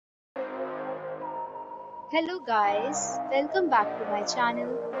Hello guys, welcome back to my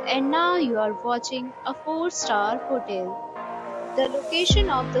channel and now you are watching a 4-star hotel. The location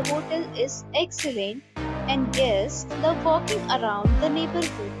of the hotel is excellent and guests love walking around the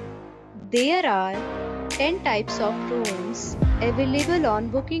neighborhood. There are 10 types of rooms available on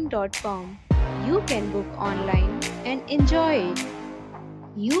booking.com. You can book online and enjoy it.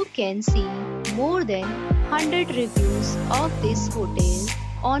 You can see more than 100 reviews of this hotel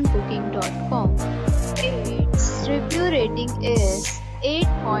on booking.com. Its review rating is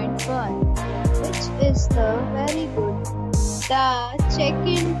 8.1, which is the very good. The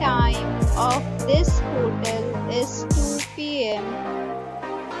check-in time of this hotel is 2 p.m.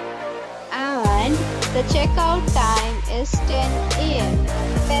 and the checkout time is 10 a.m.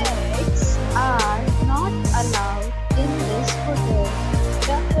 Pets are not allowed in this hotel.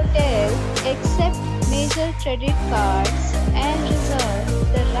 The hotel accepts major credit cards and reserves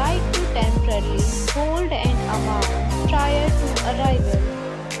the right to temporarily hold an amount prior to arrival.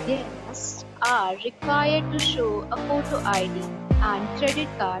 Guests are required to show a photo ID and credit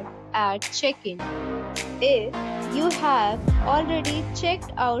card at check-in. If you have already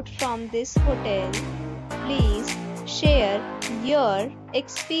checked out from this hotel, please share your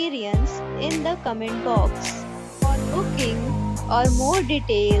experience in the comment box. For booking or more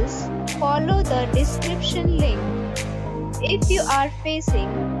details, follow the description link. If you are facing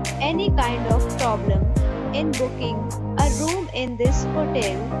any kind of problem in booking a room in this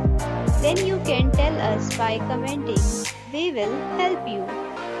hotel, then you can tell us by commenting. We will help you.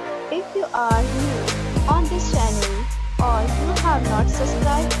 If you are new on this channel or you have not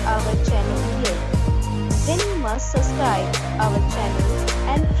subscribed our channel yet, then you must subscribe our channel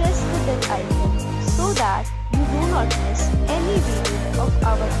and press the bell icon so that you do not miss any video of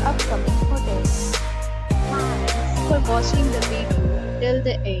our upcoming hotels. Thanks for watching the video till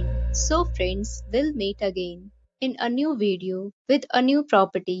the end. So friends, we'll meet again in a new video with a new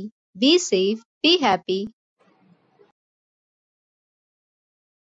property. Be safe, be happy.